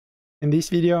In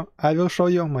this video, I will show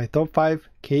you my top 5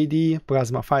 KDE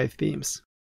Plasma 5 themes.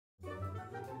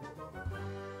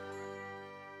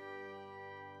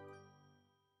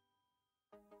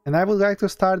 And I would like to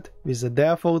start with the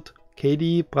default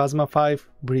KDE Plasma 5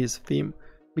 Breeze theme,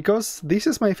 because this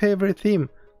is my favorite theme.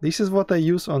 This is what I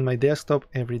use on my desktop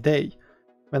every day.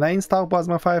 When I install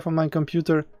Plasma 5 on my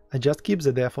computer, I just keep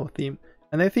the default theme,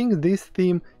 and I think this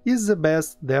theme is the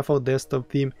best default desktop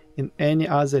theme in any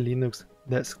other Linux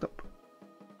desktop.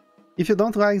 If you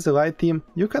don't like the light theme,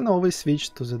 you can always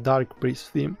switch to the dark Breeze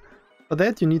theme. For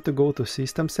that you need to go to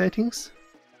System Settings,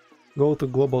 go to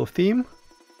Global Theme,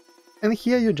 and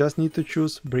here you just need to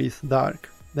choose Breeze Dark.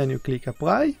 Then you click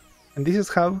Apply, and this is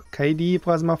how KDE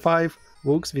Plasma 5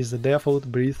 looks with the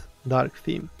default Breeze Dark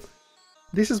theme.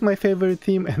 This is my favorite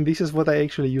theme and this is what I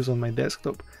actually use on my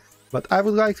desktop. But I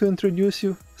would like to introduce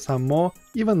you some more,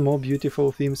 even more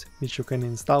beautiful themes which you can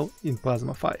install in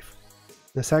Plasma 5.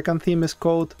 The second theme is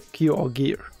called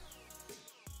Qogir.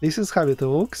 This is how it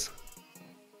looks.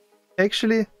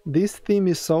 Actually, this theme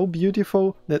is so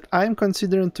beautiful that I'm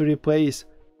considering to replace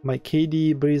my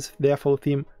KDE Breeze default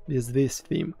theme with this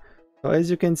theme. So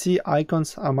as you can see,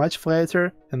 icons are much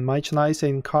flatter and much nicer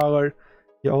in color.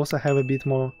 You also have a bit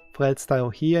more flat style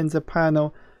here in the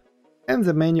panel, and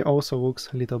the menu also looks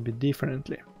a little bit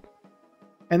differently.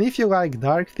 And if you like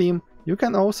dark theme, you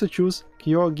can also choose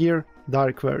Qogir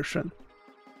dark version.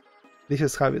 This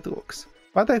is how it looks,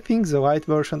 but I think the light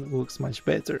version looks much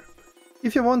better.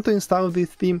 If you want to install this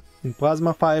theme in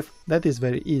Plasma 5, that is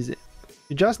very easy.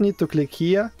 You just need to click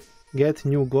here, get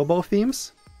new global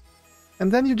themes, and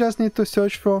then you just need to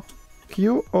search for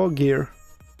Qogir.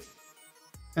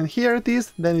 And here it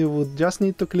is, then you would just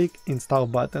need to click install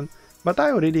button, but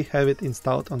I already have it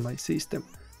installed on my system.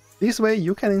 This way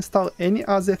you can install any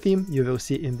other theme you will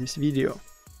see in this video.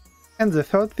 And the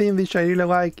third theme which I really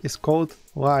like is called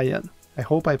Layan. I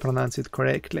hope I pronounce it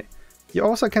correctly. You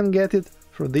also can get it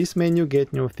through this menu,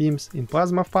 Get New Themes in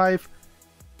Plasma 5,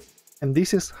 and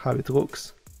this is how it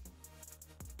looks.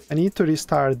 I need to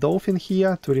restart Dolphin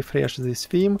here to refresh this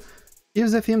theme.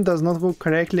 If the theme does not look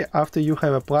correctly after you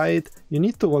have applied it, you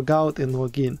need to log out and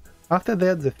log in. After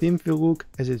that the theme will look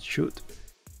as it should.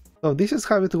 So this is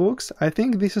how it looks. I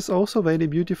think this is also a very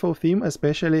beautiful theme,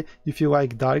 especially if you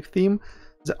like dark theme.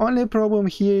 The only problem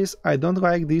here is I don't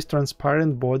like these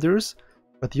transparent borders,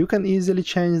 but you can easily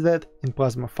change that in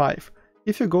Plasma 5.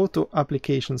 If you go to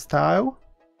Application Style,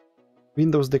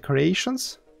 Windows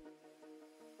Decorations,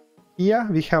 here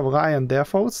we have Layan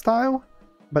Default Style,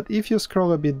 but if you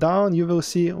scroll a bit down you will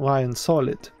see Layan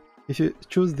Solid. If you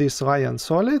choose this Layan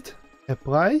Solid,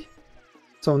 Apply,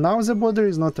 so now the border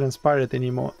is not transparent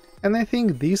anymore, and I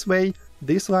think this way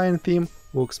this Layan theme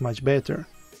looks much better.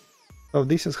 So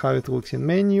this is how it looks in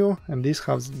menu, and this is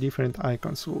how the different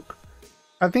icons look.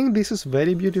 I think this is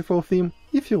very beautiful theme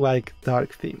if you like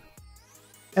dark theme.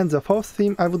 And the fourth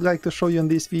theme I would like to show you in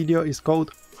this video is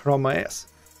called ChromeOS,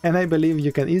 and I believe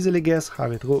you can easily guess how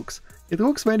it looks. It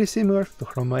looks very similar to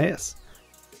ChromeOS.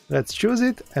 Let's choose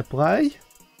it, apply.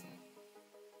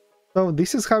 So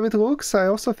this is how it looks. I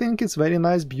also think it's very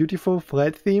nice, beautiful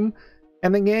flat theme.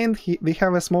 And again, we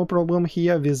have a small problem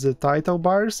here with the title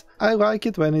bars. I like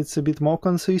it when it's a bit more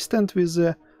consistent with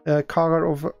the color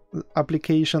of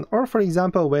application, or for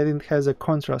example when it has a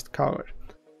contrast color.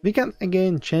 We can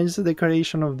again change the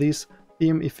decoration of this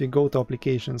theme if we go to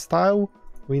Application Style,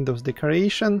 Windows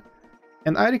Decoration,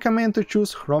 and I recommend to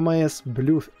choose ChromeOS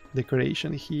Blue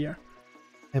decoration here.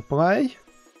 Apply.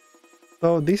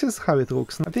 So this is how it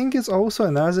looks. I think it's also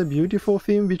another beautiful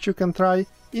theme which you can try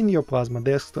in your Plasma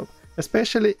desktop,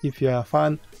 especially if you are a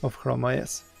fan of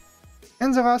ChromeOS.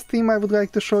 And the last theme I would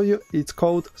like to show you, it's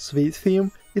called Sweet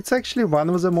Theme. It's actually one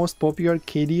of the most popular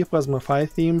KDE Plasma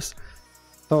 5 themes,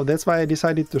 so that's why I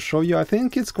decided to show you. I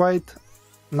think it's quite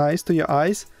nice to your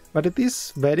eyes, but it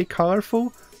is very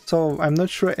colorful, so I'm not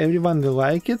sure everyone will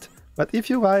like it, but if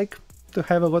you like to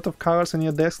have a lot of colors on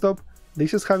your desktop,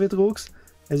 this is how it looks.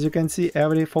 As you can see,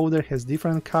 every folder has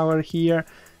different color here,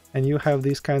 and you have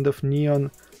this kind of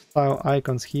neon style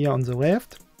icons here on the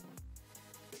left.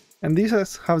 And this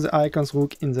is how the icons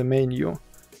look in the menu.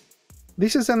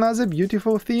 This is another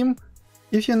beautiful theme.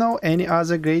 If you know any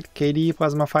other great KDE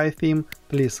Plasma 5 theme,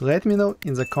 please let me know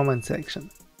in the comment section.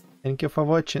 Thank you for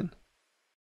watching.